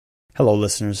Hello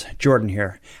listeners, Jordan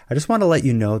here. I just want to let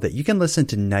you know that you can listen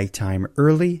to Nighttime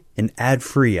early and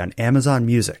ad-free on Amazon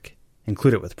Music.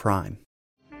 Include it with Prime.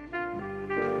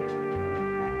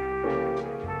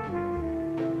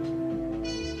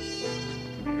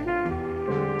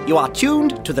 You are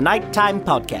tuned to the Nighttime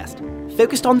Podcast,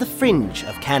 focused on the fringe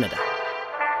of Canada.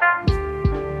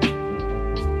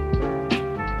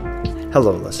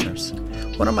 Hello listeners.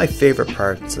 One of my favorite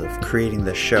parts of creating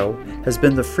this show has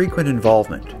been the frequent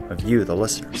involvement of you, the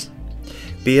listeners.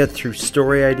 Be it through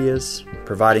story ideas,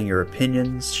 providing your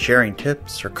opinions, sharing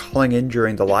tips, or calling in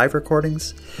during the live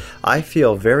recordings, I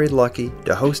feel very lucky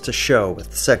to host a show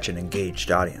with such an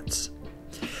engaged audience.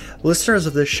 Listeners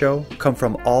of this show come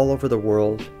from all over the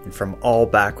world and from all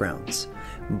backgrounds.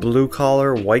 Blue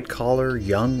collar, white collar,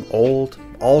 young, old,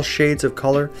 all shades of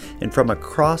color, and from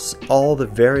across all the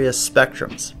various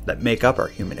spectrums that make up our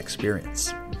human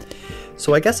experience.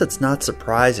 So I guess it's not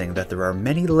surprising that there are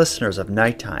many listeners of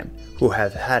Nighttime who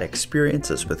have had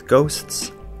experiences with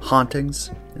ghosts,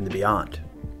 hauntings, and the beyond.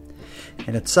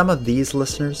 And it's some of these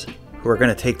listeners who are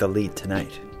going to take the lead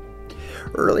tonight.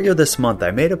 Earlier this month, I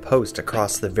made a post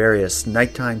across the various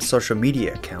Nighttime social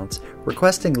media accounts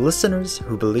requesting listeners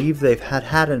who believe they've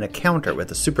had an encounter with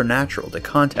the supernatural to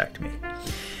contact me.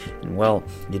 And well,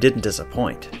 you didn't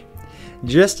disappoint.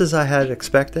 Just as I had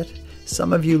expected,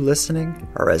 some of you listening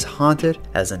are as haunted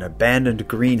as an abandoned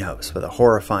greenhouse with a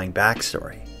horrifying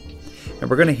backstory. And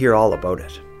we're going to hear all about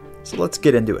it. So let's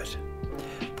get into it.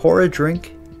 Pour a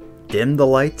drink, dim the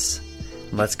lights,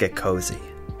 and let's get cozy.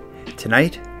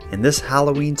 Tonight, in this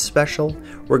Halloween special,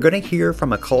 we're going to hear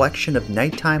from a collection of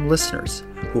Nighttime listeners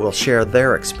who will share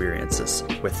their experiences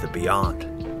with the beyond.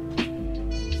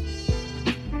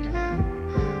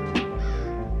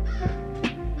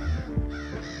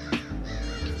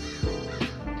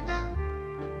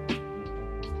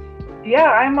 Yeah,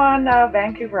 I'm on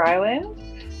Vancouver Island,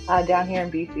 down here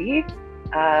in BC.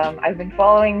 I've been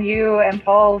following you and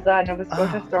Paul's Nova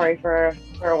Scotia story for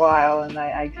a while, and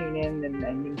I tune in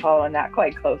and been following that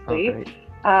quite closely.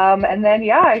 And then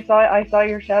I saw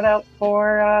your shout out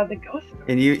for the ghost.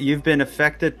 And you've been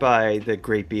affected by the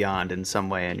great beyond in some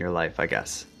way in your life, I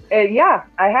guess. Yeah,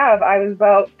 I have. I was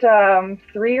about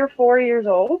 3 or 4 years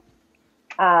old.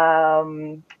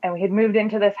 And we had moved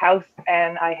into this house,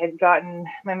 and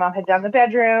my mom had done the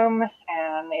bedroom,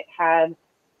 and it had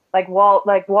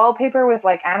wallpaper with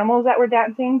like animals that were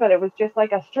dancing, but it was just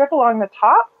like a strip along the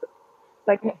top,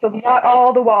 so not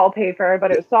all the wallpaper,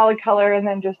 but it was solid color, and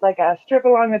then just like a strip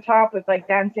along the top with like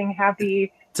dancing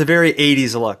happy. It's a very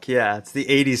 80s look. Yeah, it's the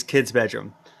 80s kids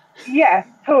bedroom. Yeah,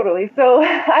 totally. So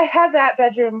I had that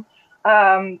bedroom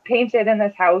painted in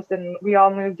this house, and we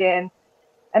all moved in.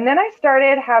 And then I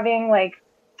started having like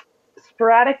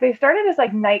they started as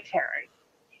like night terrors.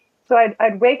 So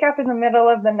I'd wake up in the middle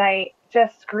of the night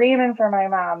just screaming for my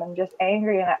mom and just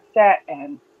angry and upset.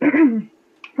 And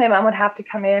my mom would have to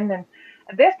come in. And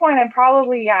at this point, I'm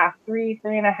probably,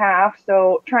 3.5.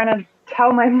 So trying to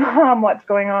tell my mom what's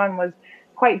going on was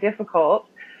quite difficult.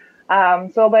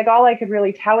 So like all I could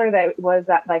really tell her that was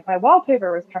that like my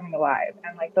wallpaper was coming alive.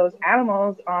 And like those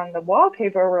animals on the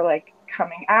wallpaper were like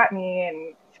coming at me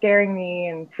and scaring me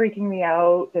and freaking me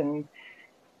out. And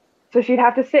so she'd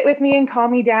have to sit with me and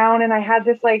calm me down. And I had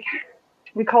this like,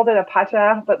 we called it a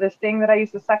pacha, but this thing that I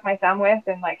used to suck my thumb with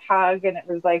and like hug. And it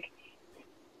was like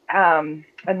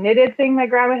a knitted thing my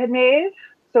grandma had made.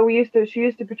 So she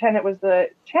used to pretend it was the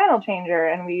channel changer,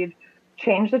 and we'd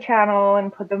change the channel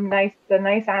and put the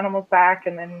nice animals back,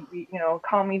 and then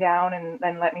calm me down and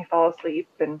then let me fall asleep.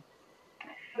 And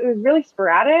it was really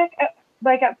sporadic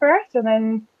at first, and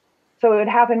then so it would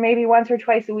happen maybe once or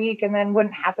twice a week, and then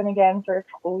wouldn't happen again for a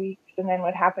couple of weeks, and then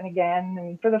would happen again.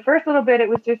 And for the first little bit, it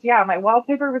was just, my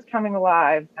wallpaper was coming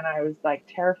alive, and I was like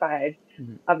terrified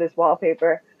of this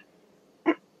wallpaper.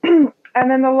 And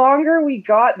then the longer we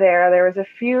got there was a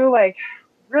few like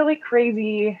really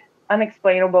crazy,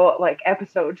 unexplainable like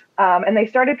episodes. And they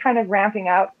started kind of ramping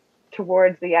up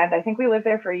towards the end. I think we lived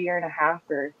there for 1.5 years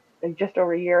or like just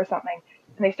over a year or something.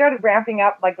 And they started ramping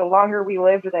up like the longer we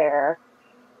lived there.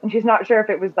 And she's not sure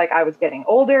if it was like I was getting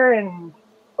older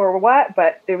or what,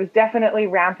 but it was definitely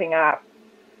ramping up.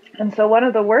 And so one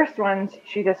of the worst ones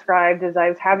she described is I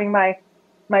was having my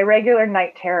regular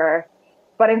night terror,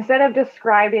 but instead of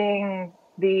describing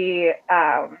the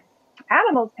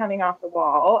animals coming off the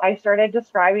wall, I started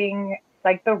describing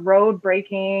like the road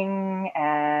breaking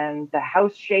and the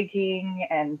house shaking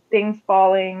and things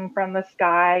falling from the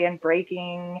sky and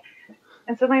breaking.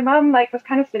 And so my mom like was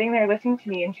kind of sitting there listening to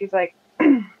me, and she's like,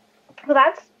 well,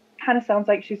 that's kind of sounds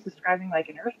like she's describing like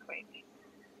an earthquake.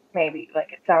 Maybe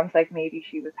like it sounds like maybe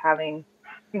she was having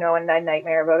a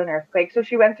nightmare about an earthquake. So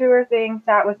she went through her thing,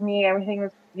 sat with me. Everything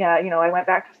was, I went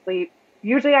back to sleep.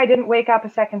 Usually I didn't wake up a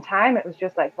second time. It was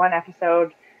just like one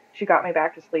episode. She got me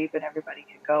back to sleep and everybody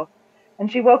could go.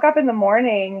 And she woke up in the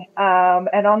morning,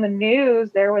 and on the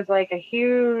news, there was like a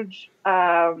huge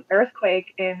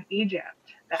earthquake in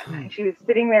Egypt that night. She was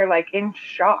sitting there like in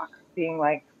shock, being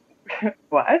like,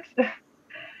 what?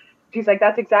 She's like,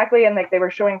 that's exactly. And like they were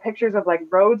showing pictures of like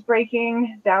roads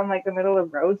breaking down like the middle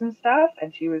of roads and stuff.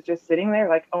 And she was just sitting there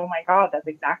like, oh my God, that's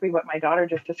exactly what my daughter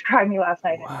just described me last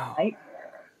night. Wow. Night.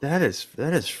 That is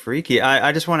freaky.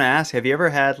 I just want to ask, have you ever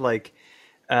had like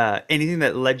anything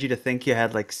that led you to think you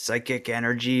had like psychic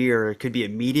energy, or it could be a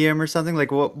medium or something?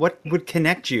 Like what would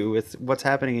connect you with what's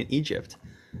happening in Egypt?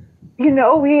 Me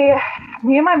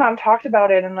and my mom talked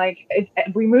about it, and like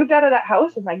we moved out of that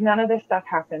house, and like none of this stuff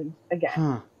happened again.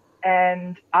 Huh.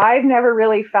 And I've never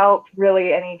really felt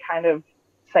any kind of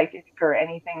psychic or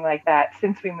anything like that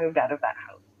since we moved out of that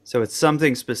house. So it's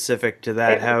something specific to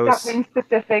that house. Something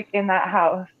specific in that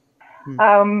house.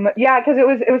 Because it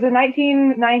was a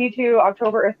 1992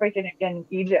 October earthquake in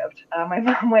Egypt. My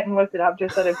mom went and looked it up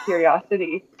just out of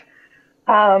curiosity.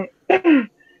 And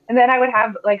then I would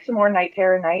have like some more night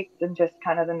terror nights and just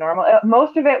kind of the normal.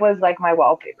 Most of it was like my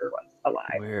wallpaper was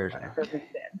alive. Weird. When I first moved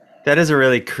in. That is a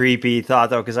really creepy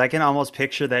thought, though, because I can almost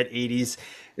picture that 80s,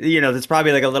 there's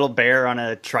probably like a little bear on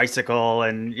a tricycle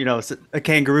and, a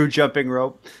kangaroo jumping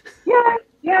rope.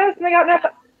 Yes, and they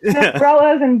got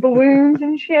umbrellas and balloons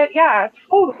and shit. Yeah,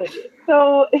 totally.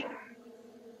 So,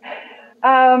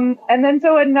 and then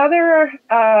so another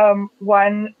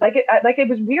one, it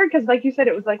was weird because, like you said,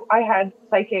 it was like I had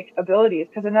psychic abilities.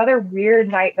 Because another weird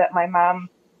night that my mom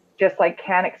just like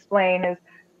can't explain is,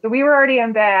 so we were already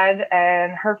in bed,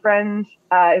 and her friend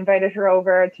invited her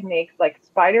over to make like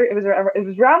spider. It was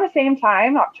around the same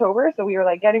time, October. So we were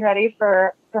like getting ready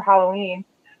for Halloween,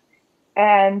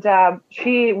 and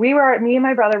me and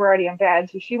my brother were already in bed.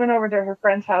 So she went over to her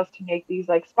friend's house to make these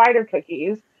like spider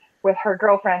cookies with her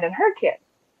girlfriend and her kid.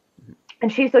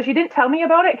 And she didn't tell me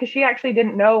about it because she actually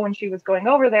didn't know when she was going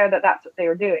over there that that's what they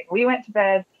were doing. We went to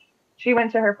bed. She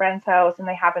went to her friend's house, and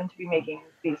they happened to be making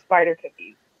these spider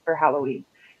cookies for Halloween.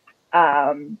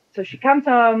 So she comes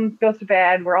home, goes to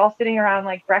bed. We're all sitting around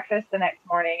like breakfast the next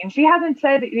morning, and she hasn't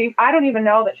said, I don't even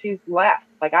know that she's left.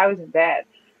 Like I was in bed,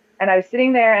 and I was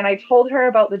sitting there, and I told her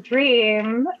about the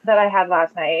dream that I had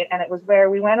last night. And it was where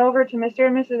we went over to Mr.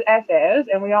 and Mrs. S's,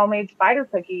 and we all made spider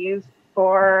cookies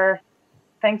for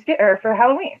Thanksgiving or for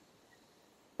Halloween.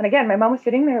 And again, my mom was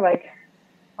sitting there like,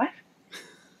 what?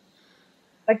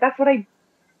 Like, that's what I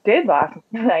did last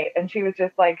night. And she was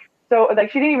just like, so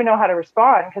like she didn't even know how to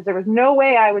respond because there was no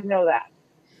way I would know that.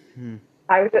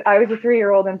 I was a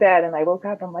 3-year-old in bed, and I woke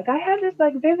up. I'm like, I had this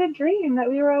like vivid dream that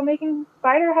we were all making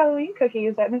spider Halloween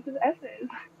cookies at Mrs. S's.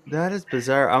 That is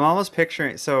bizarre. I'm almost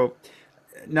picturing, so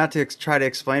not to try to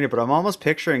explain it, but I'm almost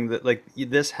picturing that like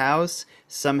this house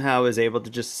somehow is able to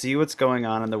just see what's going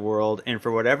on in the world, and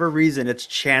for whatever reason, it's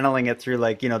channeling it through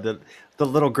like the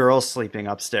little girl sleeping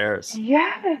upstairs.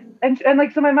 Yeah, and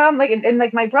like so my mom and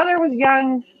like my brother was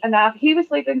young enough. He was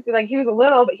sleeping through, like he was a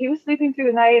little, but he was sleeping through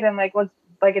the night and like was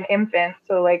like an infant,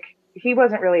 so like he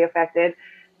wasn't really affected.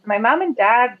 My mom and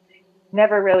dad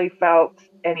never really felt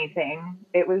anything.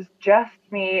 It was just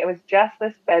me. It was just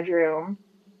this bedroom.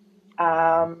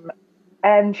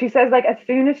 And she says like as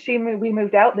soon as we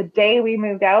moved out, the day we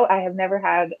moved out, I have never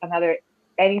had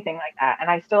anything like that, and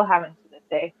I still haven't to this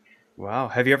day. Wow.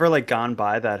 Have you ever like gone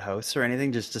by that house or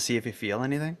anything just to see if you feel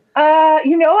anything?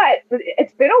 You know what?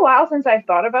 It's been a while since I've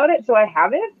thought about it, so I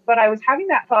haven't, but I was having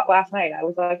that thought last night. I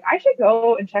was like, I should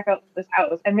go and check out this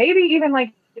house and maybe even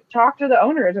like talk to the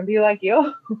owners and be like,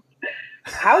 yo,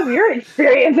 how's your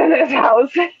experience in this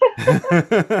house?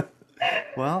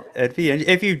 Well,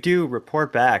 if you do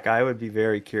report back, I would be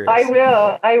very curious.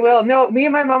 I will. No, me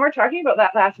and my mom were talking about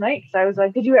that last night because I was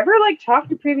like, did you ever like talk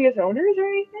to previous owners or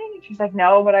anything? And she's like,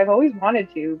 no, but I've always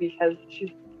wanted to because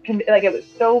it was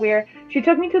so weird. She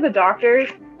took me to the doctors,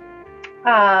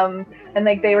 and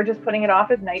like they were just putting it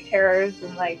off as night terrors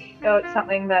and like, oh, it's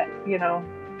something that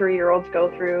 3-year-olds go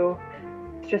through.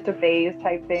 It's just a phase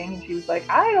type thing. And she was like,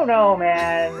 I don't know,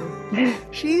 man.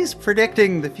 She's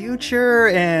predicting the future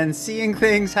and seeing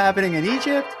things happening in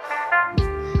Egypt.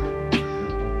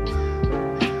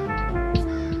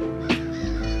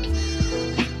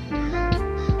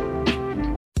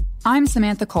 I'm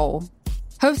Samantha Cole,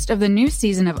 host of the new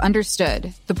season of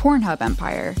Understood, the Pornhub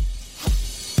Empire.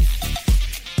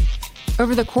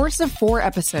 Over the course of 4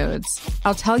 episodes,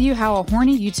 I'll tell you how a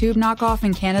horny YouTube knockoff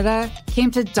in Canada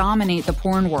came to dominate the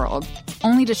porn world,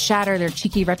 only to shatter their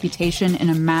cheeky reputation in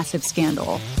a massive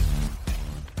scandal.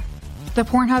 The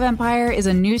Pornhub Empire is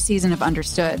a new season of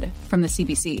Understood from the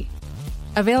CBC.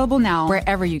 Available now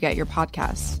wherever you get your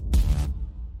podcasts.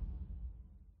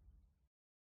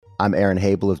 I'm Aaron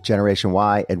Habel of Generation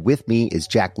Y, and with me is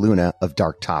Jack Luna of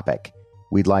Dark Topic.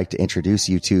 We'd like to introduce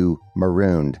you to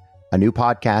Marooned, a new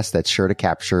podcast that's sure to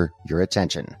capture your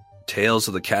attention. Tales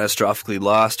of the catastrophically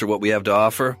lost are what we have to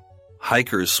offer.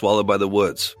 Hikers swallowed by the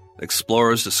woods.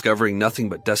 Explorers discovering nothing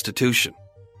but destitution.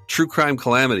 True crime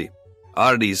calamity.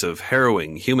 Oddities of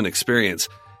harrowing human experience.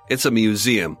 It's a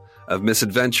museum of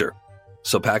misadventure.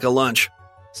 So pack a lunch.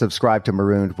 Subscribe to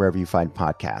Marooned wherever you find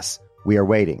podcasts. We are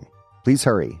waiting. Please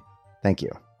hurry. Thank you.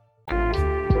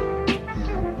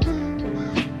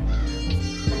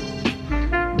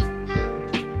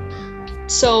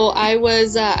 So I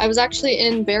was actually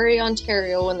in Barrie,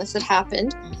 Ontario when this had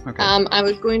happened. Okay. I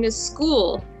was going to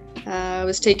school. I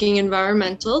was taking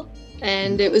environmental,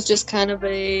 and it was just kind of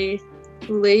a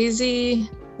lazy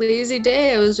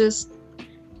day. I was just,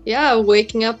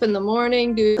 waking up in the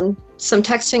morning, doing some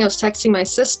texting. I was texting my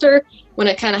sister when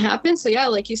it kind of happened. So yeah,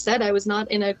 like you said, I was not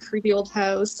in a creepy old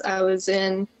house. I was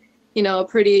in, a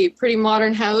pretty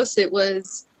modern house. It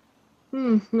was,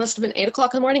 must have been 8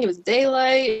 o'clock in the morning. It was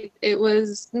daylight. It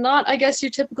was not, I guess, your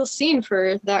typical scene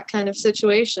for that kind of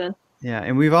situation. Yeah,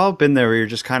 and we've all been there where you're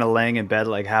just kind of laying in bed,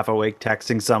 like half awake,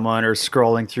 texting someone or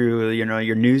scrolling through,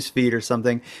 your news feed or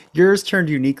something. Yours turned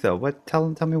unique, though.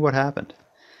 Tell me what happened.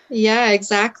 Yeah,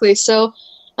 exactly. So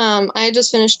I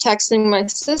just finished texting my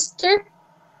sister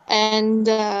and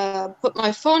put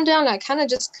my phone down. I kind of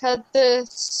just had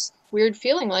this weird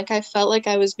feeling, like I felt like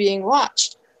I was being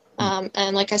watched.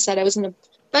 And like I said, I was in the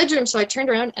bedroom, so I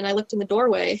turned around and I looked in the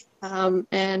doorway,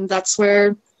 and that's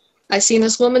where I seen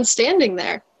this woman standing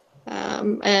there.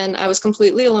 And I was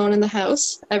completely alone in the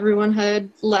house. Everyone had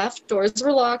left, doors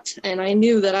were locked, and I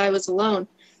knew that I was alone.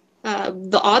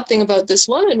 The odd thing about this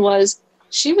woman was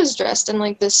she was dressed in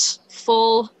like this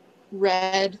full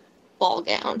red ball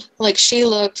gown. Like she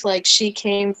looked like she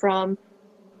came from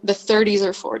the 30s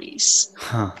or 40s.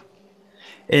 Huh.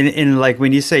 And like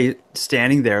when you say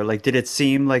standing there, like did it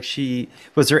seem like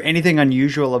was there anything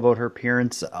unusual about her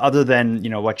appearance other than,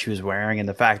 what she was wearing and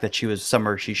the fact that she was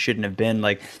somewhere she shouldn't have been?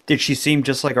 Like, did she seem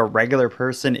just like a regular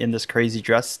person in this crazy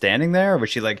dress standing there? Or was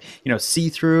she like,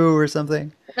 see-through or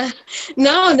something?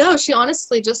 No, she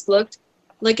honestly just looked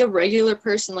like a regular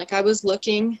person. Like I was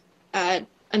looking at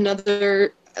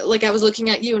I was looking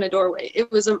at you in a doorway.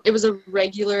 It was a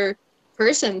regular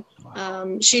person.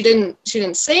 She didn't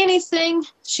say anything.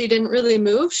 She didn't really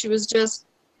move. She was just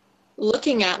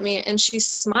looking at me, and she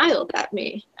smiled at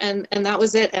me, and that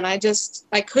was it. And I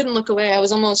couldn't look away. I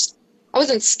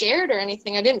wasn't scared or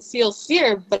anything. I didn't feel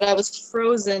fear, but I was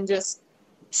frozen, just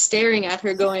staring at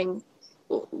her going,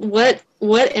 what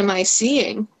am I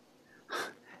seeing?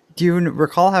 Do you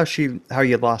recall how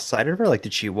you lost sight of her? Like,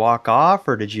 did she walk off,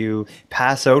 or did you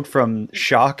pass out from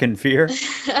shock and fear?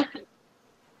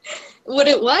 What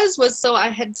it was so I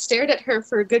had stared at her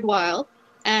for a good while,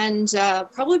 and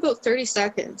probably about 30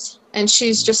 seconds, and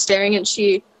she's just staring, and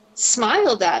she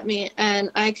smiled at me, and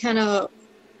I kind of,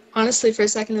 honestly, for a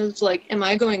second, it was like, am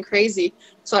I going crazy?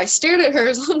 So I stared at her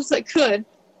as long as I could,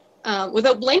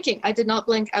 without blinking. I did not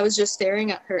blink. I was just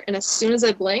staring at her, and as soon as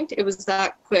I blinked, it was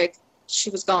that quick. She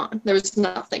was gone. There was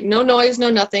nothing. No noise, no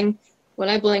nothing. When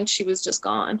I blinked, she was just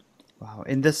gone. Wow.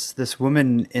 And this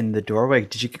woman in the doorway,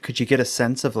 could you get a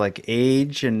sense of like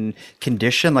age and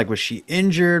condition? Like, was she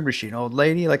injured? Was she an old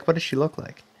lady? Like, what did she look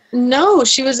like? No,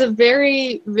 she was a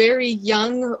very, very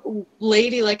young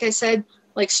lady. Like I said,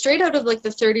 like straight out of like the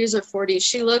 30s or 40s.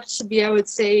 She looked to be, I would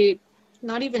say,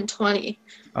 not even 20.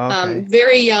 Okay.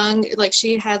 Very young. Like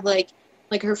she had like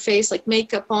her face, like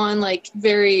makeup on, like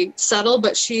very subtle,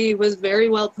 but she was very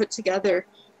well put together.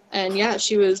 And yeah,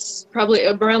 she was probably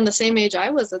around the same age I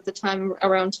was at the time,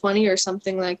 around 20 or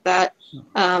something like that.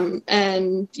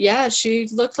 And yeah, she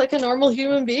looked like a normal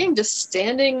human being just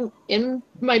standing in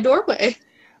my doorway.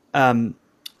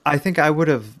 I think I would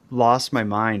have lost my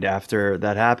mind after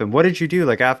that happened. What did you do?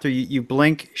 Like after you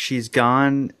blink, she's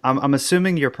gone. I'm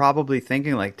assuming you're probably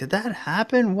thinking like, did that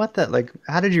happen?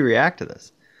 How did you react to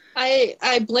this?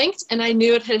 I blinked and I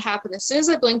knew it had happened. As soon as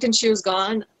I blinked and she was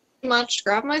gone, much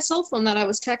grabbed my cell phone that I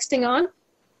was texting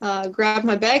on, grabbed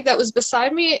my bag that was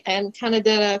beside me, and kind of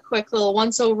did a quick little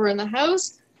once over in the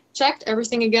house, checked,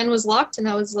 everything again was locked, and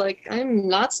I was like, I'm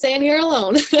not staying here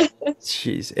alone.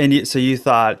 Jeez. And so you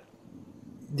thought,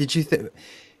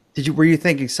 were you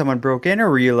thinking someone broke in,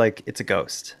 or were you like, it's a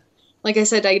ghost? Like I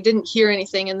said, I didn't hear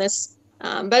anything, and this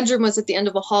bedroom was at the end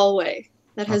of a hallway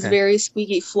that has very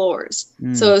squeaky floors.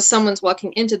 So if someone's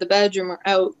walking into the bedroom or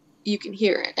out, you can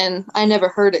hear it. And I never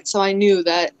heard it, so I knew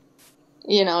that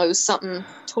it was something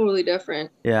totally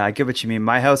different. Yeah, I get what you mean.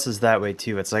 My house is that way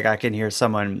too. It's like I can hear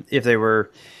someone if they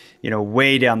were,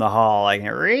 way down the hall, like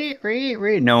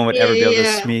no one would ever be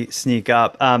able to sneak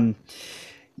up.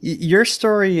 Your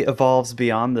story evolves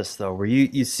beyond this, though, where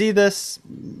you see this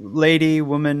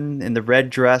woman in the red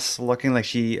dress looking like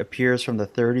she appears from the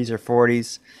 30s or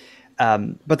 40s,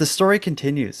 but the story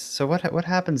continues. So what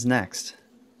happens next?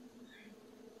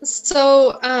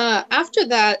 So after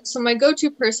that, so my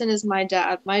go-to person is my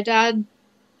dad. My dad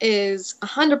is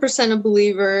 100% a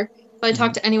believer. If I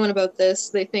talk to anyone about this,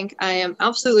 they think I am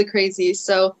absolutely crazy.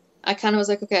 So I kind of was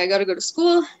like, okay, I got to go to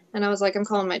school. And I was like, I'm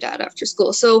calling my dad after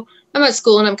school. So I'm at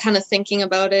school and I'm kind of thinking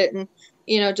about it and,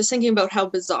 just thinking about how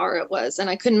bizarre it was. And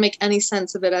I couldn't make any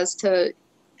sense of it as to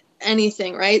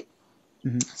anything, right?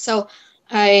 Mm-hmm. So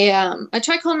I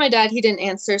tried calling my dad. He didn't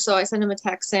answer. So I sent him a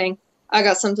text saying, I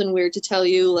got something weird to tell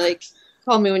you, like,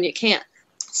 call me when you can.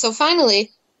 So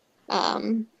finally,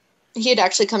 he had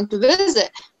actually come to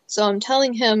visit. So I'm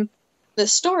telling him the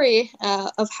story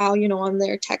of how, I'm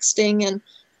there texting, and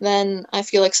then I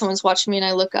feel like someone's watching me, and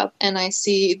I look up and I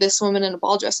see this woman in a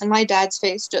ball dress, and my dad's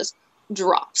face just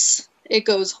drops. It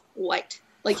goes white.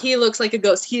 Like, he looks like a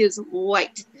ghost. He is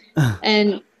white.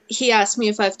 And he asked me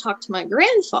if I've talked to my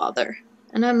grandfather.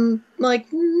 And I'm like,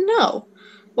 no.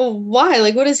 Well, why?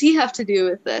 Like, what does he have to do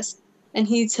with this? And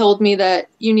he told me that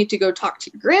you need to go talk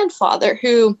to your grandfather,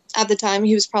 who at the time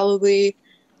he was probably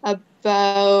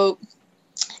about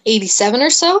 87 or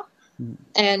so.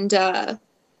 And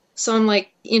so I'm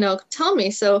like, tell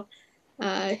me. So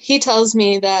he tells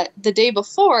me that the day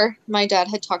before my dad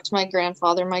had talked to my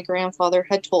grandfather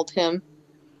had told him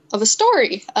of a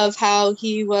story of how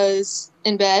he was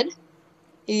in bed.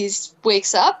 He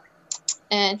wakes up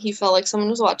and he felt like someone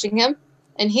was watching him.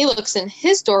 And he looks in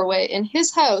his doorway in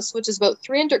his house, which is about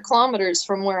 300 kilometers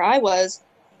from where I was,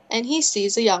 and he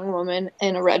sees a young woman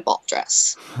in a red ball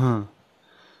dress. Huh.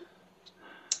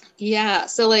 Yeah,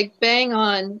 so like bang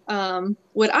on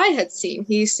what I had seen.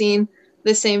 He's seen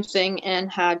the same thing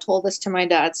and had told this to my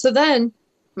dad. So then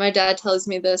my dad tells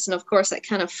me this, and of course I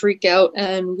kind of freak out,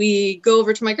 and we go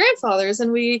over to my grandfather's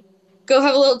and we go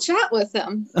have a little chat with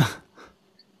him.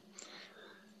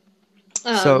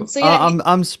 So yeah,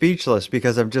 I'm speechless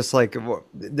because I'm just like,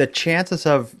 the chances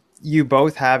of you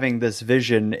both having this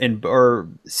vision or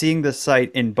seeing this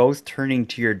sight and both turning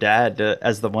to your dad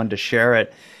as the one to share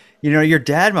it. Your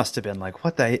dad must have been like,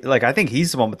 what the, like, I think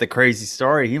he's the one with the crazy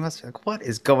story. He must be like, what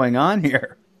is going on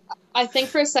here? I think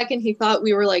for a second he thought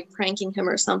we were like pranking him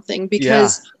or something,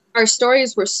 because our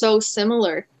stories were so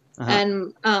similar. Uh-huh.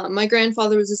 And my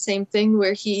grandfather was the same thing,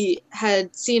 where he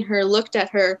had seen her, looked at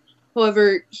her.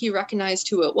 However, he recognized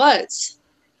who it was.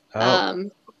 Oh.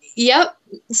 Yep.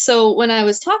 So when I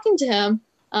was talking to him,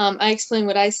 I explained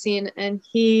what I seen, and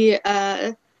he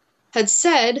had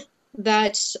said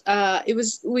that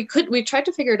we tried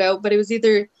to figure it out, but it was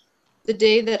either the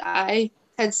day that I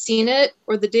had seen it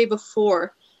or the day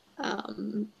before.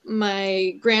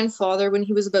 My grandfather, when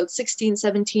he was about 16,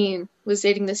 17, was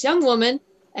dating this young woman,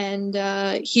 and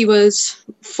he was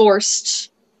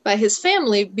forced by his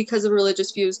family because of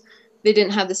religious views. They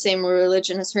didn't have the same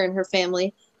religion as her and her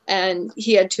family, and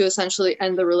he had to essentially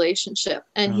end the relationship.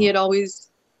 And he had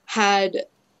always had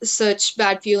such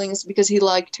bad feelings because he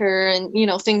liked her, and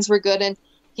things were good, and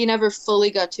he never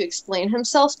fully got to explain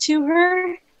himself to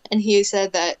her. And he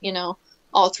said that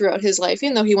all throughout his life,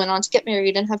 even though he went on to get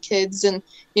married and have kids and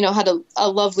had a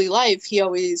lovely life, he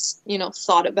always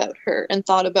thought about her and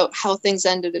thought about how things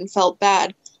ended and felt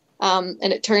bad.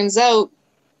 And it turns out,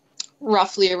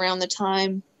 roughly around the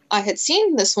time I had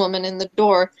seen this woman in the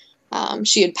door,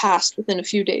 she had passed within a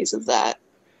few days of that.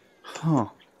 Huh.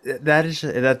 That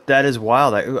is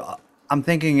wild. I'm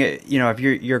thinking, if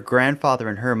your grandfather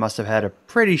and her must have had a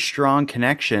pretty strong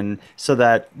connection, so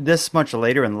that this much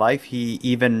later in life, he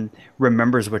even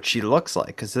remembers what she looks like,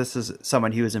 because this is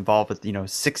someone he was involved with,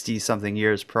 60 something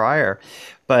years prior.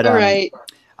 But right.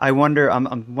 I'm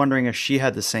wondering if she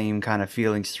had the same kind of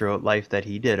feelings throughout life that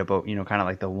he did about, kind of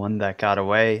like the one that got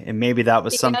away. And maybe that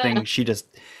was something she just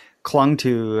hung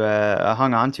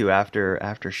on to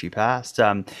after she passed.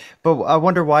 But I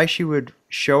wonder why she would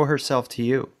show herself to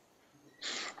you.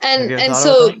 And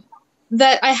so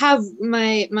that I have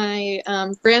my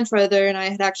grandfather and I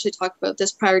had actually talked about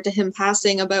this prior to him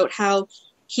passing, about how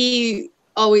he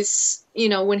always,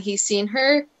 when he seen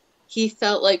her, he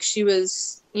felt like she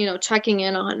was, checking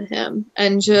in on him,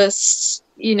 and just,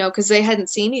 because they hadn't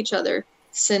seen each other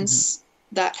since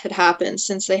that had happened,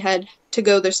 since they had to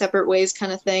go their separate ways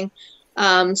kind of thing.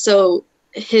 So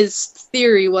his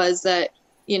theory was that,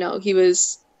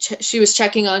 she was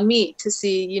checking on me to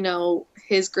see,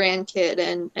 his grandkid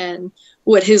and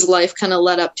what his life kind of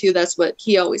led up to. That's what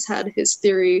he always had his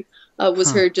theory of,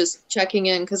 was her just checking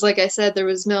in. Because like I said,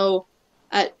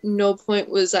 at no point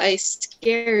was I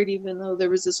scared, even though there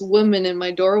was this woman in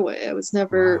my doorway. I was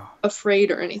never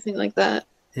afraid or anything like that.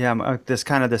 Yeah,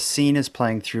 the scene is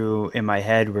playing through in my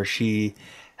head where she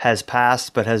has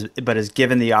passed, but is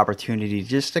given the opportunity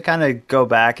just to kind of go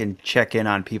back and check in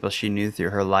on people she knew through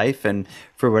her life. And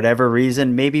for whatever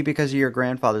reason, maybe because of your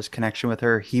grandfather's connection with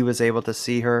her, he was able to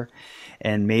see her,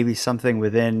 and maybe something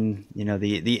within,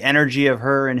 the energy of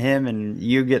her and him, and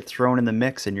you get thrown in the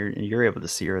mix, and you're able to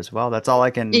see her as well. That's all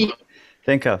I can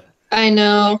think of. I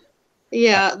know.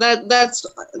 Yeah, that's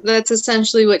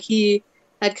essentially what he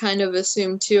had kind of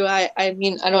assumed too. I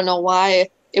mean, I don't know why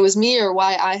it was me or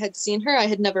why I had seen her. I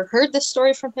had never heard this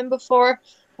story from him before.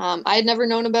 I had never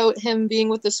known about him being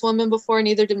with this woman before,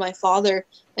 neither did my father,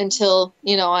 until,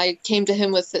 I came to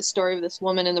him with the story of this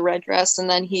woman in the red dress, and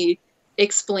then he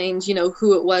explained,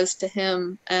 who it was to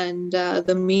him, and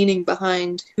the meaning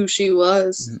behind who she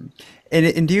was. Mm-hmm.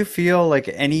 And do you feel like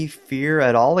any fear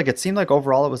at all? Like, it seemed like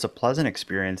overall it was a pleasant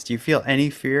experience. Do you feel any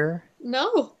fear?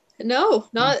 No,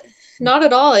 not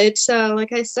at all. It's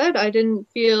like I said, I didn't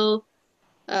feel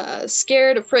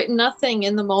scared, afraid, nothing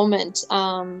in the moment.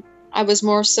 I was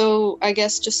more so, I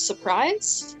guess, just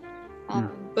surprised.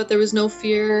 But there was no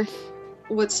fear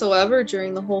whatsoever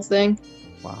during the whole thing.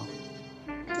 Wow.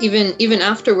 Even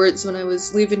afterwards, when I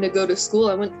was leaving to go to school,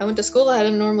 I went to school. I had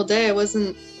a normal day. I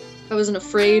wasn't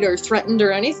afraid or threatened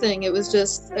or anything. It was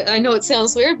just, I know it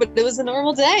sounds weird, but it was a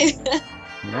normal day.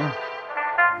 Yeah.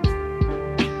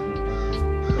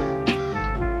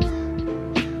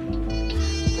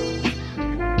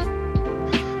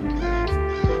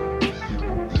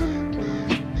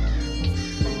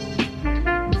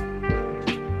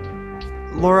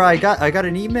 Laura, I got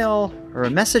an email or a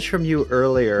message from you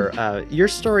earlier. Your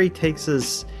story takes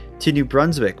us to New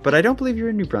Brunswick, but I don't believe you're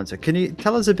in New Brunswick. Can you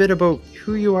tell us a bit about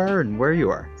who you are and where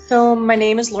you are? So my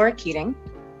name is Laura Keating,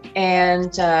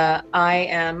 and I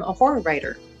am a horror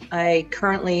writer. I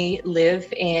currently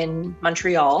live in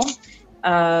Montreal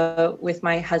with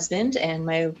my husband and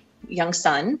my young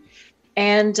son,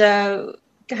 and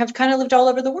have kind of lived all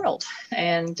over the world.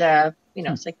 And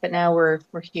it's like, but now we're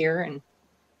here, and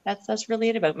that's really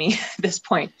it about me at this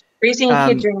point. Raising a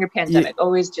kid during a pandemic,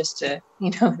 always just an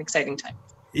exciting time.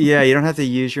 Yeah, you don't have to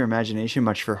use your imagination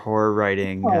much for horror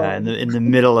writing in the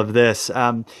middle of this.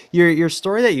 Your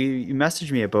story that you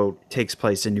messaged me about takes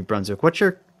place in New Brunswick. What's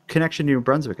your connection to New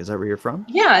Brunswick? Is that where you're from?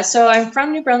 Yeah, so I'm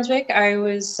from New Brunswick. I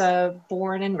was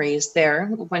born and raised there,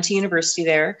 went to university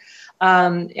there.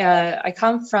 I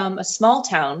come from a small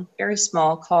town, very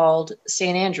small, called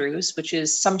St. Andrews, which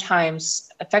is sometimes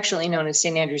affectionately known as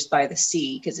St. Andrews by the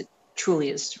Sea, because it truly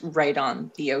is right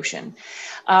on the ocean.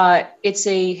 It's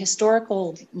a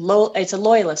historical, it's a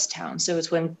loyalist town. So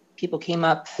it's when people came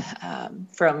up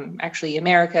from actually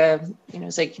America,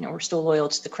 it's like, we're still loyal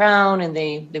to the crown, and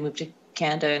they moved to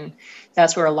Canada, and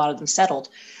that's where a lot of them settled.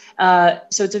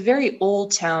 So it's a very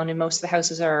old town, and most of the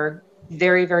houses are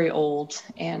very, very old.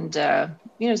 And,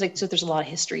 it's like, so there's a lot of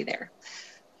history there.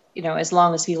 As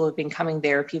long as people have been coming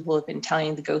there, people have been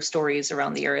telling the ghost stories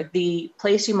around the area. The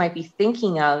place you might be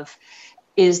thinking of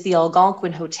is the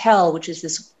Algonquin Hotel, which is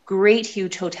this great,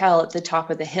 huge hotel at the top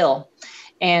of the hill.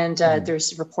 And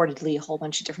there's reportedly a whole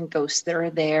bunch of different ghosts that are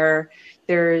there.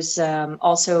 There's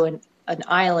also an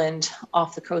island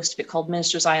off the coast of it called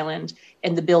Minister's Island,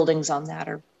 and the buildings on that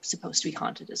are supposed to be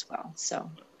haunted as well. So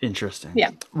interesting.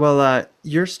 Yeah. Well,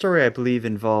 your story, I believe,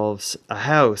 involves a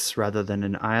house rather than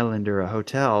an island or a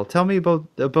hotel. Tell me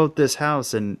about this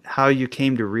house and how you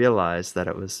came to realize that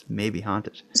it was maybe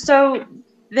haunted. So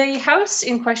the house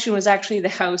in question was actually the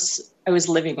house I was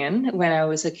living in when I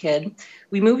was a kid.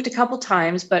 We moved a couple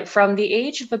times, but from the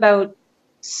age of about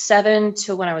 7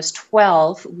 to when I was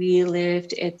 12, we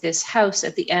lived at this house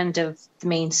at the end of the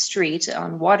main street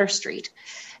on Water Street.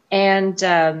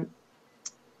 And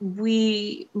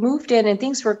we moved in, and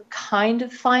things were kind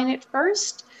of fine at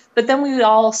first, but then we would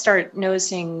all start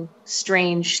noticing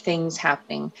strange things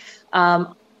happening.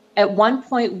 At one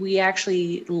point, we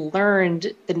actually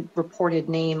learned the reported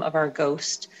name of our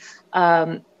ghost,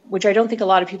 which I don't think a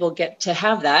lot of people get to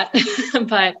have that,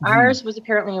 but ours was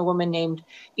apparently a woman named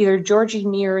either Georgie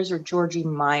Mears or Georgie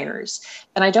Myers.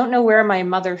 And I don't know where my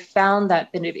mother found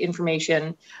that bit of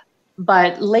information,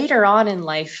 but later on in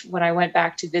life, when I went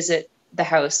back to visit the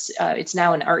house, it's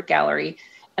now an art gallery,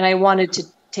 and I wanted to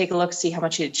take a look, see how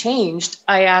much it had changed.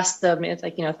 I asked them, it's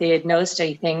like, if they had noticed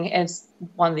anything, and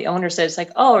one of the owners says,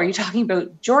 like, oh, are you talking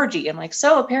about Georgie? I'm like,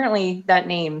 so apparently that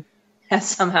name has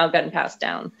somehow gotten passed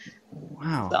down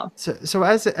Wow. So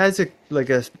as a like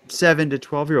a 7 to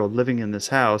 12-year-old living in this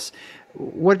house,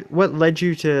 what led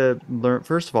you to learn?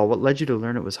 First of all, what led you to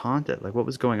learn it was haunted? Like, what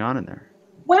was going on in there?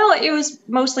 Well, it was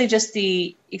mostly just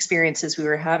the experiences we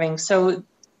were having. So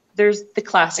there's the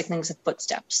classic things of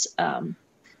footsteps.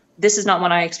 This is not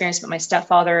one I experienced, but my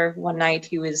stepfather, one night,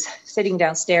 he was sitting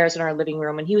downstairs in our living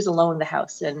room, and he was alone in the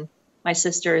house. And my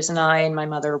sisters and I and my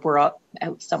mother were out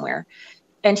somewhere.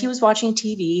 And he was watching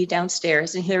TV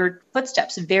downstairs, and he heard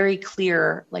footsteps, very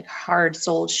clear, like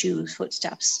hard-soled shoe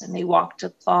footsteps. And they walked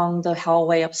along the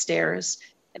hallway upstairs,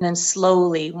 and then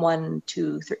slowly 1,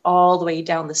 2, 3, all the way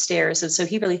down the stairs. And so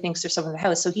he really thinks there's someone in the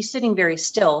house. So he's sitting very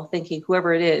still, thinking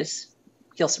whoever it is,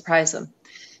 he'll surprise them.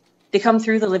 They come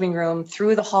through the living room,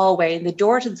 through the hallway, and the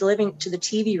door to the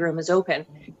TV room is open.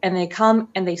 And they come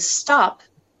and they stop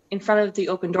in front of the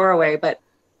open doorway, but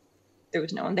there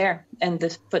was no one there. And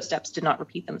the footsteps did not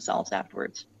repeat themselves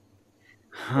afterwards.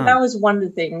 So that was one of the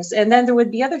things. And then there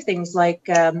would be other things like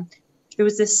there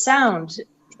was this sound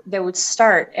that would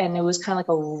start, and it was kind of like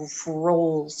a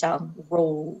roll sound,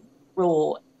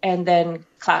 roll, and then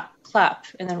clap, clap,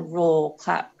 and then roll,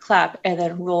 clap, clap, and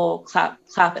then roll, clap,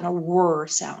 clap, and a whir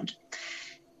sound.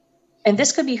 And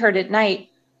this could be heard at night.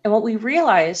 And what we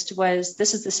realized was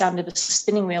this is the sound of a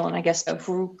spinning wheel, and I guess a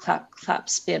roll, clap, clap,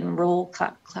 spin, roll,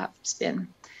 clap, clap, spin.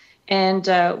 And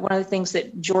one of the things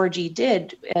that Georgie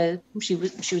did, she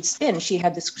would spin. She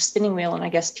had this spinning wheel, and I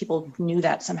guess people knew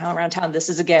that somehow around town. This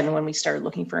is, again, when we started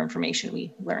looking for information,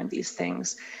 we learned these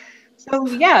things. So,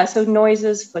 yeah, so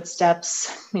noises,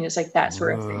 footsteps, it's like that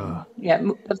sort of thing.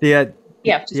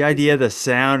 Yeah. The idea of the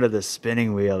sound of the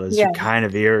spinning wheel is kind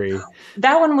of eerie.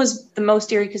 That one was the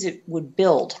most eerie because it would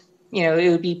build. It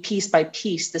would be piece by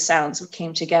piece, the sounds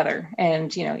came together.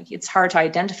 And, it's hard to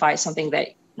identify something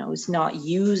that, is not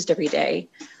used every day.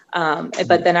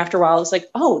 But then after a while, it's like,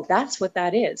 oh, that's what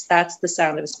that is. That's the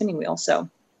sound of a spinning wheel. So,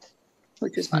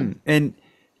 which was fun. And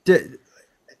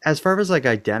as far as like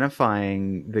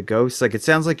identifying the ghosts, like it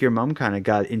sounds like your mom kind of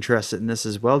got interested in this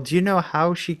as well. Do you know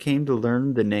how she came to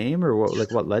learn the name, or what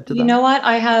led to that? You know what?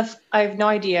 I have no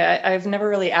idea. I've never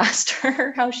really asked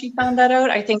her how she found that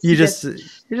out. I think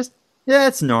yeah,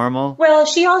 it's normal. Well,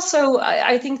 she also,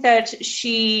 I think that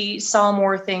she saw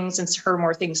more things and heard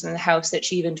more things in the house that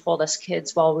she even told us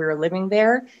kids while we were living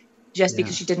there, just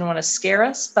because she didn't want to scare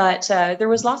us. But there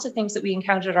was lots of things that we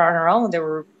encountered on our own that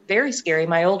were very scary.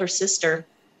 My older sister,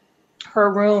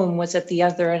 her room was at the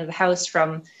other end of the house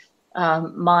from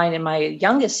mine and my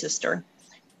youngest sister.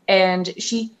 And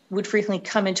she would frequently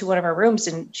come into one of our rooms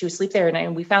and she would sleep there.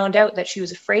 And we found out that she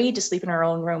was afraid to sleep in her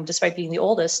own room, despite being the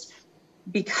oldest,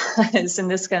 because,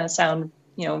 and this is going to sound,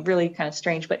 really kind of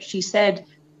strange, but she said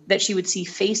that she would see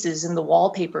faces in the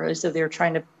wallpaper as though they were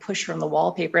trying to push from the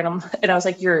wallpaper. And I was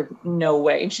like, you're no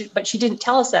way. But she didn't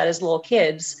tell us that as little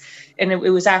kids. And it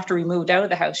was after we moved out of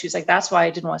the house. She was like, that's why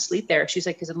I didn't want to sleep there. She's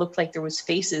like, because it looked like there was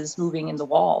faces moving in the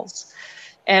walls.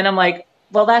 And I'm like,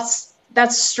 well, that's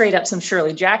straight up some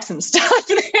Shirley Jackson stuff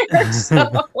there.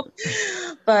 So,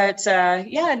 but so,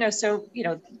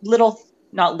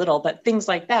 not little, but things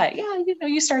like that. Yeah.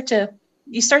 You start to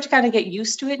kind of get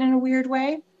used to it in a weird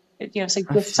way. It's like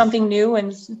with something new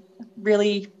and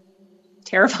really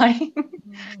terrifying.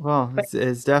 Well,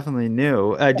 it's definitely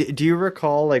new. Do you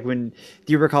recall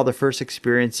the first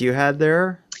experience you had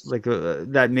there? Like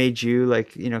that made you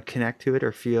connect to it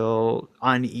or feel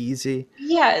uneasy?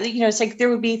 Yeah. It's like there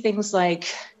would be things like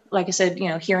I said,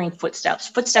 hearing footsteps.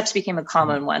 Footsteps became a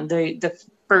common one. The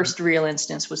first real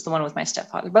instance was the one with my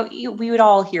stepfather, but we would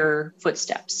all hear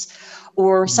footsteps.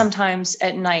 Or sometimes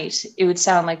at night, it would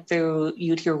sound like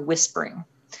you'd hear whispering.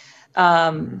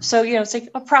 So, it's like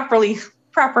a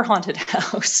proper haunted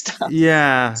house stuff.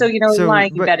 Yeah. So,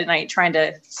 lying in bed at night trying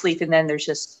to sleep, and then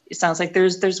it sounds like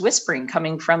there's whispering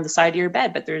coming from the side of your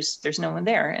bed, but there's no one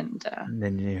there. And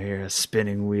then you hear a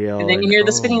spinning wheel. And then you hear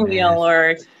the spinning wheel,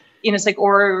 or, it's like,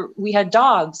 or we had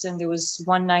dogs, and there was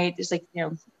one night, it's like,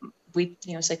 we,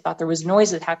 thought there was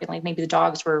noise that happened, like maybe the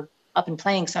dogs were up and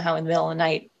playing somehow in the middle of the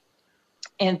night.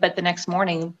 But the next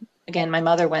morning, again, my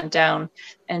mother went down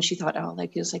and she thought,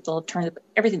 they'll turn it,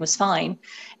 everything was fine.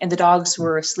 And the dogs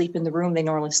were asleep in the room they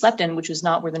normally slept in, which was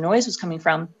not where the noise was coming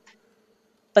from.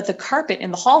 But the carpet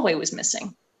in the hallway was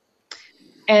missing.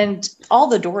 And all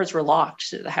the doors were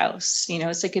locked to the house,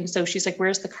 it's like, and so she's like,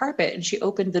 where's the carpet? And she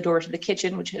opened the door to the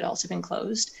kitchen, which had also been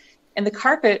closed. And the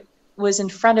carpet was in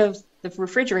front of the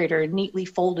refrigerator, neatly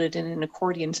folded in an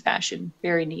accordion fashion.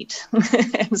 Very neat.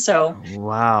 And so,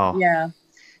 wow. Yeah.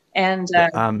 And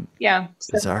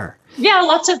bizarre. Yeah,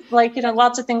 lots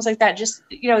of things like that. Just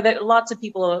that lots of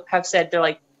people have said, they're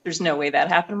like, there's no way that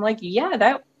happened. I'm like, yeah,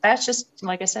 that's just,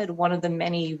 like I said, one of the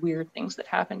many weird things that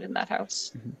happened in that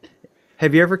house.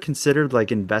 Have you ever considered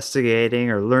like investigating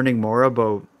or learning more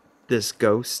about this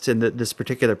ghost and this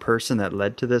particular person that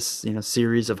led to this,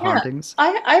 series of hauntings?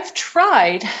 I've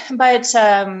tried, but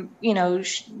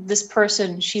this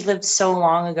person, she lived so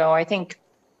long ago. I think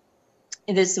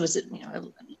this was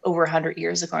over 100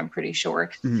 years ago, I'm pretty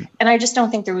sure. Mm-hmm. And I just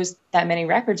don't think there was that many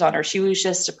records on her. She was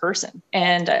just a person,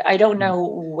 and I don't know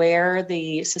where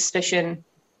the suspicion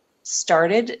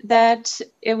started that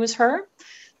it was her.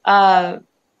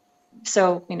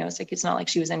 So, it's not like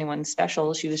she was anyone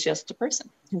special. She was just a person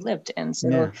who lived. And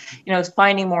so,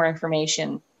 finding more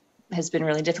information has been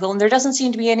really difficult. And there doesn't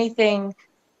seem to be anything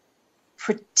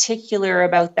particular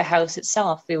about the house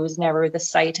itself. It was never the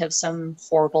site of some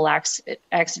horrible accident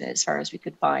as far as we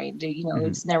could find.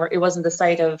 It wasn't the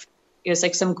site of,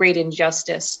 like some great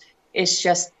injustice. It's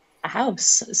just a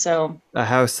house. So a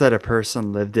house that a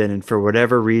person lived in, and for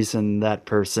whatever reason, that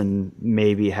person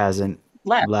maybe hasn't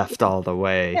left all the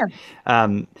way.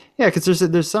 Because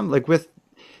there's some, like, with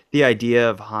the idea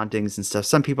of hauntings and stuff,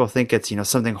 some people think it's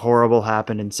something horrible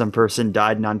happened and some person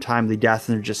died an untimely death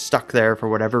and they're just stuck there for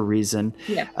whatever reason.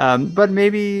 But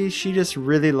maybe she just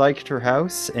really liked her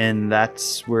house and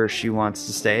that's where she wants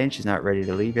to stay and she's not ready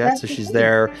to leave yet. So she's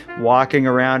there walking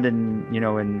around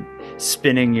and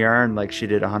spinning yarn like she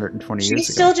did 120 years ago.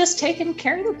 She's still just taking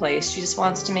care of the place. She just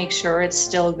wants to make sure it's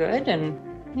still good, and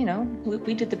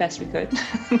we did the best we could.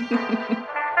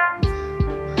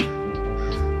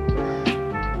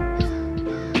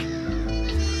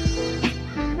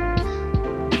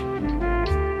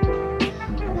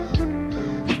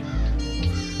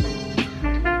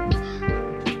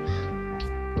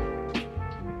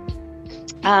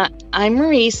 I'm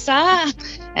Marisa,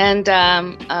 and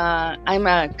I'm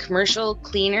a commercial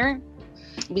cleaner.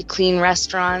 We clean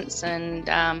restaurants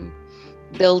and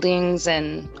buildings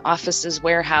and offices,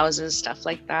 warehouses, stuff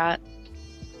like that.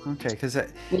 Okay,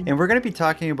 and we're going to be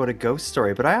talking about a ghost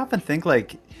story, but I often think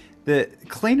like the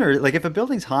cleaner, like if a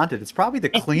building's haunted, it's probably the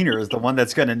cleaner is the one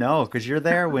that's going to know, because you're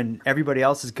there when everybody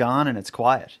else is gone and it's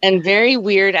quiet. And very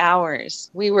weird hours.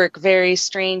 We work very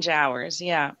strange hours.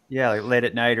 Yeah. Yeah, like late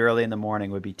at night, early in the morning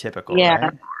would be typical. Yeah.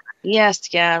 Right?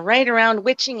 Yes. Yeah. Right around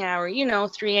witching hour.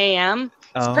 3 a.m.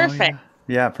 It's perfect.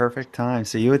 Yeah, perfect time.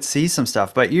 So you would see some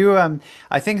stuff, but you,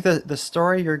 I think the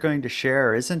story you're going to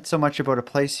share isn't so much about a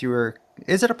place you were.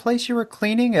 Is it a place you were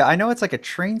cleaning? I know it's like a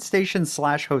train station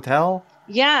 / hotel.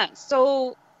 Yeah.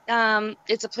 So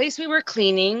it's a place we were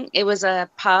cleaning. It was a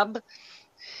pub.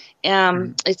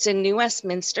 It's in New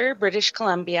Westminster, British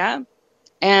Columbia,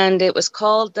 and it was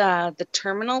called the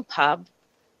Terminal Pub.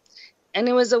 And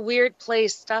it was a weird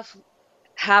place. Stuff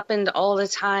happened all the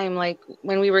time. Like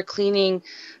when we were cleaning,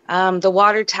 the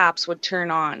water taps would turn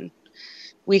on.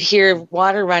 We'd hear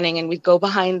water running and we'd go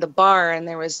behind the bar and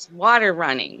there was water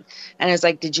running. And it was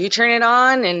like, did you turn it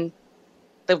on? And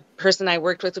the person I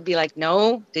worked with would be like,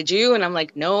 no, did you? And I'm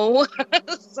like, no.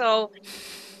 So,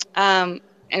 and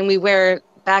we wear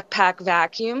backpack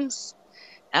vacuums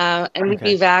and we'd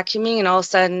be vacuuming and all of a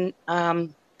sudden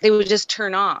they would just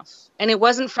turn off. And it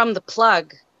wasn't from the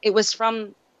plug. It was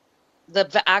from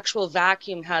the actual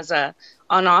vacuum has a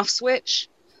on-off switch.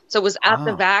 So it was at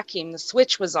the vacuum, the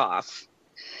switch was off.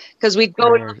 Because we'd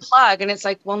go to the plug and it's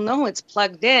like, well, no, it's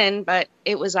plugged in, but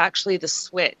it was actually the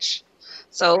switch.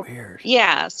 So,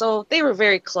 yeah, so they were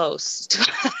very close.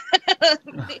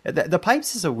 The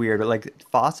pipes is a weird, like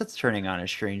faucets turning on is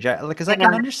strange. Because I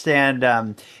can understand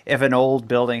if an old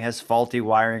building has faulty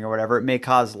wiring or whatever, it may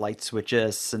cause light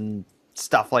switches and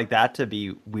stuff like that to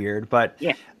be weird. But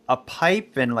a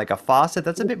pipe and like a faucet,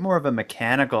 that's a bit more of a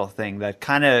mechanical thing that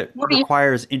kind of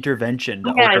requires intervention to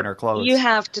open or close. You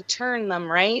have to turn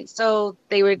them, right? So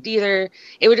they would it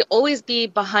would always be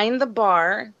behind the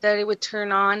bar that it would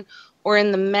turn on, or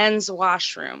in the men's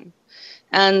washroom.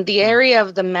 And the area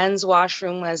of the men's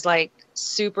washroom was like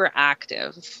super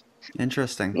active.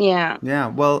 Interesting. Yeah. Yeah.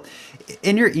 Well,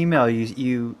 in your email,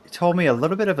 you told me a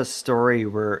little bit of a story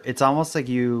where it's almost like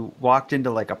you walked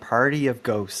into like a party of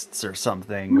ghosts or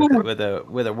something with a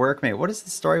workmate. What is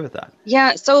the story with that?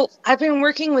 Yeah. So I've been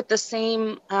working with the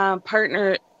same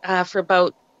partner for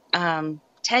about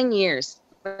 10 years.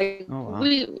 Like,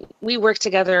 we work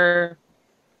together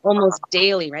almost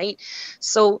daily, right?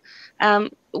 So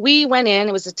we went in.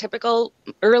 It was a typical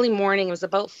early morning. It was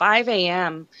about 5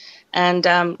 a.m.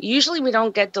 And usually we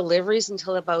don't get deliveries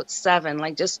until about 7,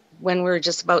 like just when we're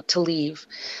just about to leave.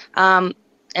 And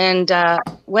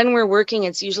when we're working,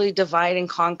 it's usually divide and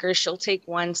conquer. She'll take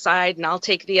one side and I'll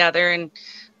take the other. And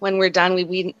when we're done,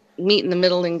 we meet in the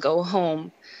middle and go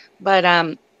home.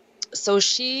 But so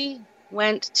she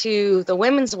went to the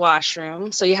women's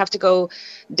washroom. So you have to go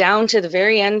down to the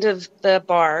very end of the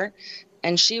bar,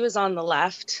 and she was on the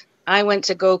left. I went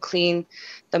to go clean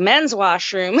the men's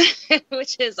washroom,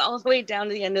 which is all the way down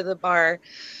to the end of the bar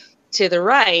to the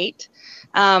right.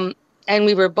 And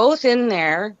we were both in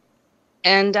there,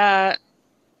 and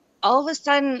all of a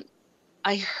sudden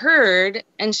I heard,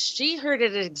 and she heard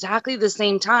it at exactly the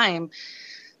same time.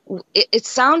 It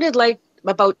sounded like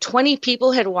about 20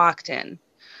 people had walked in.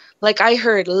 Like I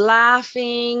heard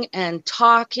laughing and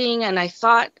talking, and I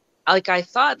thought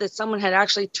that someone had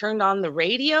actually turned on the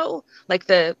radio, like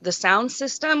the sound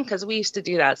system, because we used to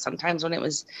do that sometimes when it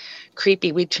was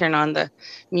creepy. We'd turn on the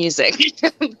music.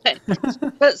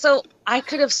 but so I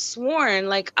could have sworn,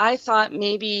 like I thought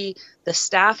maybe the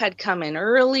staff had come in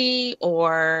early,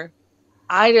 or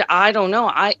I don't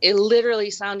know. It literally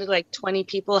sounded like 20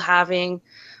 people having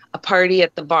a party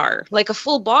at the bar, like a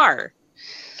full bar.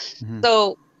 Mm-hmm.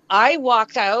 So I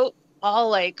walked out all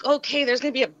like, okay, there's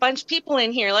going to be a bunch of people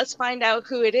in here. Let's find out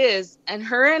who it is. And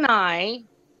her and I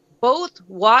both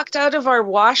walked out of our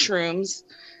washrooms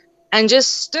and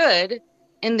just stood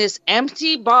in this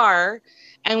empty bar,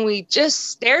 and we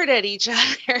just stared at each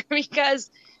other because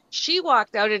she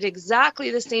walked out at exactly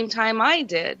the same time I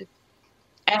did.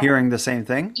 And, hearing the same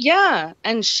thing? Yeah.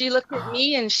 And she looked at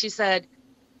me and she said,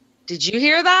 "Did you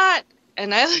hear that?"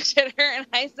 And I looked at her and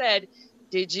I said,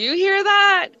 "Did you hear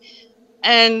that?"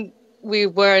 And we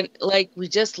weren't like, we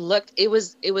just looked. It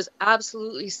was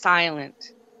absolutely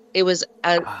silent. It was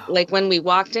like when we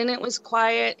walked in, it was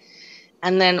quiet,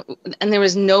 and there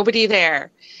was nobody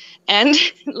there, and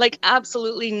like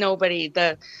absolutely nobody.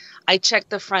 I checked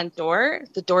the front door.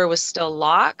 The door was still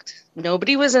locked.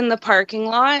 Nobody was in the parking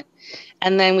lot,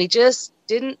 and then we just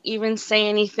didn't even say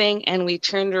anything, and we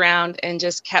turned around and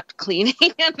just kept cleaning,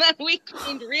 and then we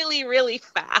cleaned really, really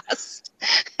fast.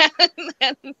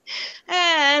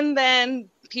 and then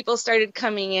people started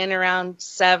coming in around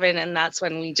 7, and that's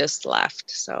when we just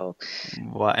left. So,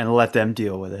 well, and let them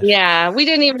deal with it. Yeah, we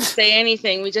didn't even say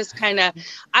anything. We just kind of,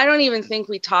 I don't even think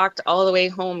we talked all the way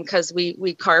home because we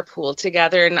carpooled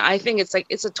together, and I think it's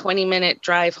a 20-minute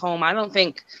drive home. I don't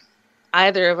think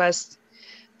either of us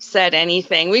said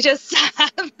anything. We just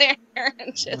sat there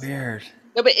and just weird.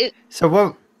 No, but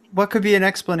so what could be an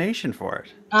explanation for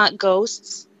it?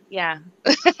 Ghosts. Yeah.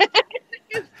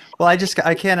 Well, I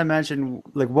can't imagine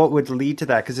like what would lead to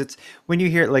that, because it's when you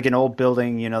hear like an old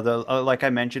building, you know, the like I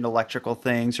mentioned, electrical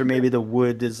things, or maybe the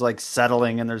wood is like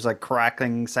settling and there's like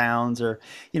crackling sounds, or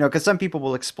you know, because some people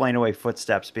will explain away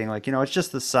footsteps being like, you know, it's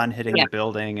just the sun hitting the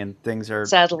building and things are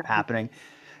happening.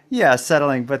 Yeah,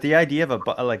 settling. But the idea of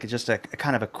just a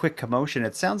kind of a quick commotion,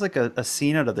 it sounds like a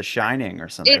scene out of The Shining or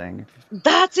something.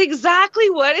 That's exactly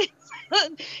what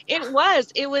it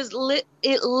was.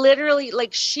 It literally,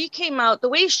 like, she came out, the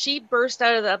way she burst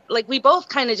out of like, we both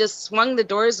kind of just swung the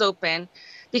doors open,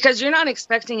 because you're not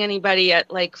expecting anybody at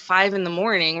like 5 a.m.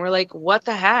 We're like, what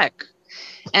the heck?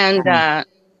 And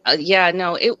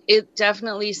no, it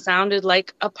definitely sounded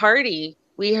like a party.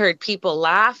 We heard people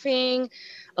laughing,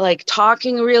 like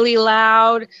talking really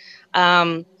loud.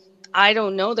 I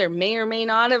don't know. There may or may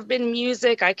not have been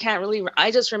music. I can't really. I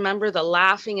just remember the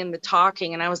laughing and the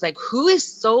talking, and I was like, "Who is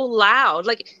so loud?"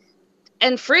 Like,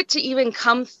 and for it to even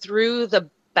come through the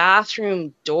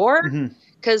bathroom door,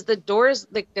 because the doors,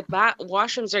 like the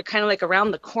washrooms, are kind of like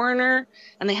around the corner,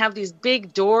 and they have these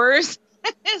big doors.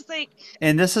 It's like.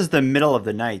 And this is the middle of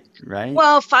the night, right?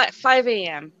 Well, 5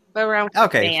 a.m. But around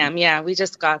 5 a.m. Yeah, we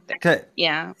just got there.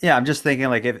 Yeah. Yeah, I'm just thinking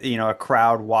like if, you know, a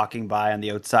crowd walking by on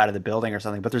the outside of the building or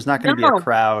something, but there's not going to be a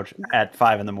crowd at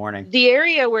 5 a.m. The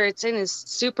area where it's in is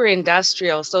super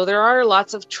industrial. So there are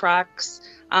lots of trucks.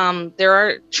 There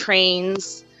are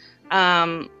trains.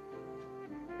 But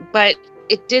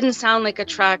it didn't sound like a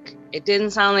truck. It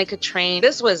didn't sound like a train.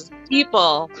 This was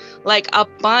people, like a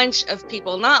bunch of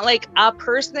people, not like a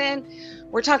person.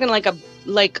 We're talking like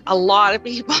a lot of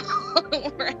people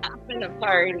were having a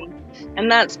party, and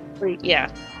that's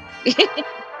yeah.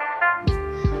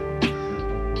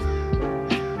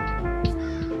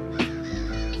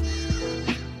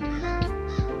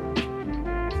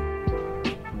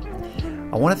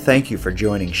 I want to thank you for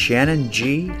joining Shannon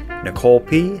G, Nicole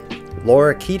P,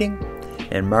 Laura Keating,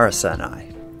 and Marissa and I.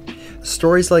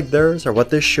 Stories like theirs are what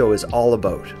this show is all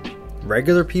about.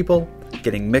 Regular people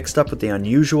getting mixed up with the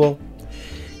unusual,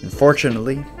 and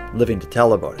fortunately, living to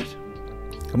tell about it.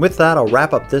 And with that, I'll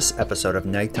wrap up this episode of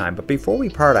Nighttime, but before we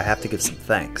part, I have to give some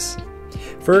thanks.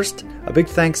 First, a big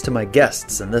thanks to my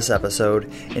guests in this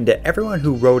episode, and to everyone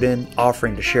who wrote in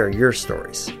offering to share your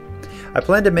stories. I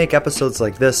plan to make episodes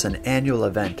like this an annual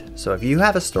event, so if you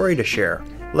have a story to share,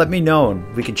 let me know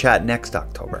and we can chat next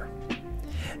October.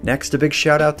 Next, a big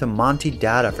shout out to Monty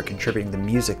Data for contributing the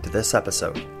music to this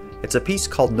episode. It's a piece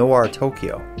called Noir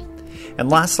Tokyo. And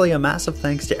lastly, a massive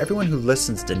thanks to everyone who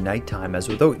listens to Nighttime, as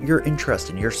without your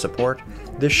interest and your support,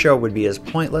 this show would be as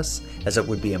pointless as it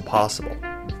would be impossible.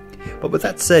 But with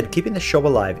that said, keeping the show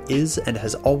alive is and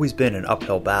has always been an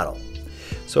uphill battle.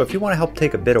 So if you want to help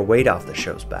take a bit of weight off the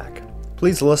show's back,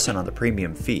 please listen on the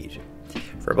premium feed.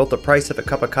 For about the price of a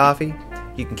cup of coffee,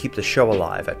 you can keep the show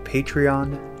alive at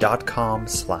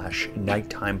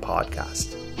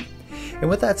patreon.com/nighttimepodcast. And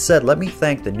with that said, let me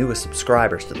thank the newest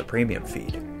subscribers to the premium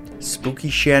feed. Spooky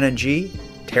Shannon G,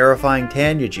 Terrifying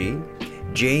Tanya G,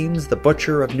 James the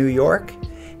Butcher of New York,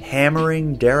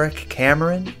 Hammering Derek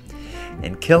Cameron,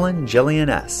 and Killin' Jillian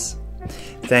S.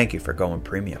 Thank you for going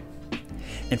premium.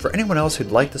 And for anyone else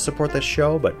who'd like to support this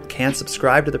show but can't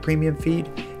subscribe to the premium feed,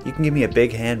 you can give me a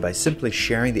big hand by simply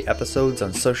sharing the episodes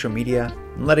on social media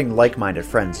and letting like-minded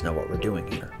friends know what we're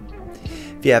doing here.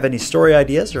 If you have any story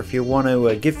ideas or if you want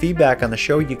to give feedback on the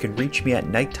show, you can reach me at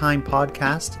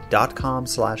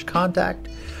nighttimepodcast.com/contact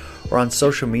or on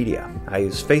social media. I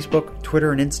use Facebook,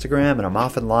 Twitter, and Instagram, and I'm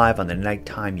often live on the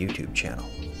Nighttime YouTube channel.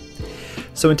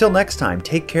 So until next time,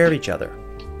 take care of each other,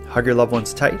 hug your loved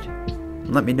ones tight,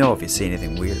 and let me know if you see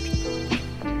anything weird.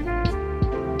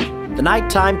 The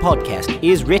Nighttime Podcast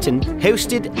is written,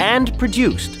 hosted, and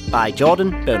produced by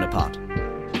Jordan Bonaparte.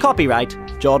 Copyright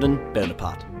Jordan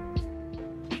Bonaparte.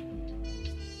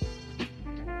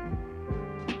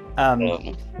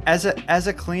 As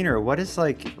a cleaner, what is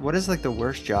the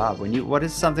worst job what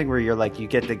is something where you're like, you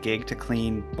get the gig to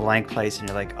clean blank place and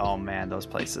you're like, oh man, those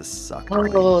places suck.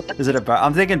 Is it a bar?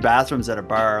 I'm thinking bathrooms at a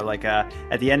bar, like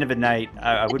at the end of a night.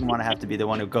 I wouldn't want to have to be the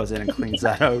one who goes in and cleans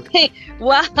that out. Hey,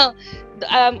 well,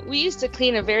 we used to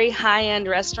clean a very high-end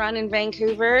restaurant in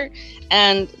Vancouver,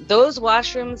 and those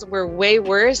washrooms were way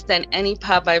worse than any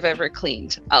pub I've ever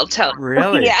cleaned. I'll tell you.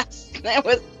 Really? Yes, that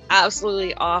was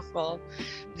absolutely awful.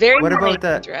 Very what about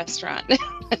the restaurant?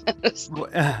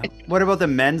 What about the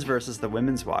men's versus the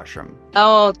women's washroom?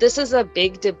 Oh, this is a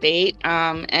big debate,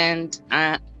 and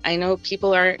I know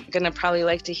people are going to probably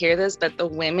like to hear this, but the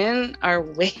women are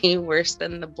way worse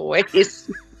than the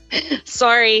boys.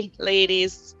 Sorry,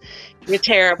 ladies. You're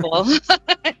terrible.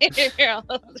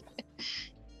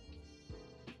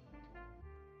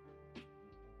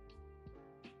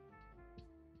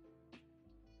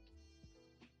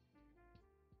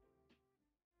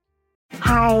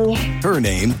 Hi. Her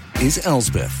name is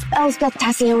Elsbeth. Elsbeth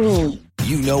Tassioni.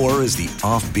 You know her as the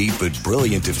offbeat but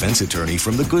brilliant defense attorney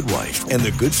from The Good Wife and The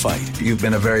Good Fight. You've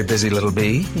been a very busy little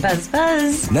bee. Buzz,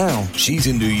 buzz. Now she's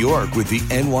in New York with the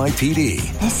NYPD.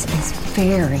 This is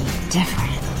very different.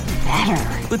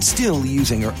 Better. But still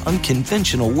using her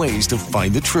unconventional ways to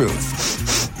find the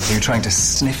truth. Are you trying to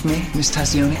sniff me, Miss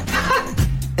Tassioni?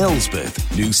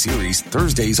 Elsbeth, new series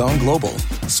Thursdays on Global.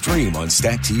 Stream on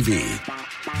Stat TV.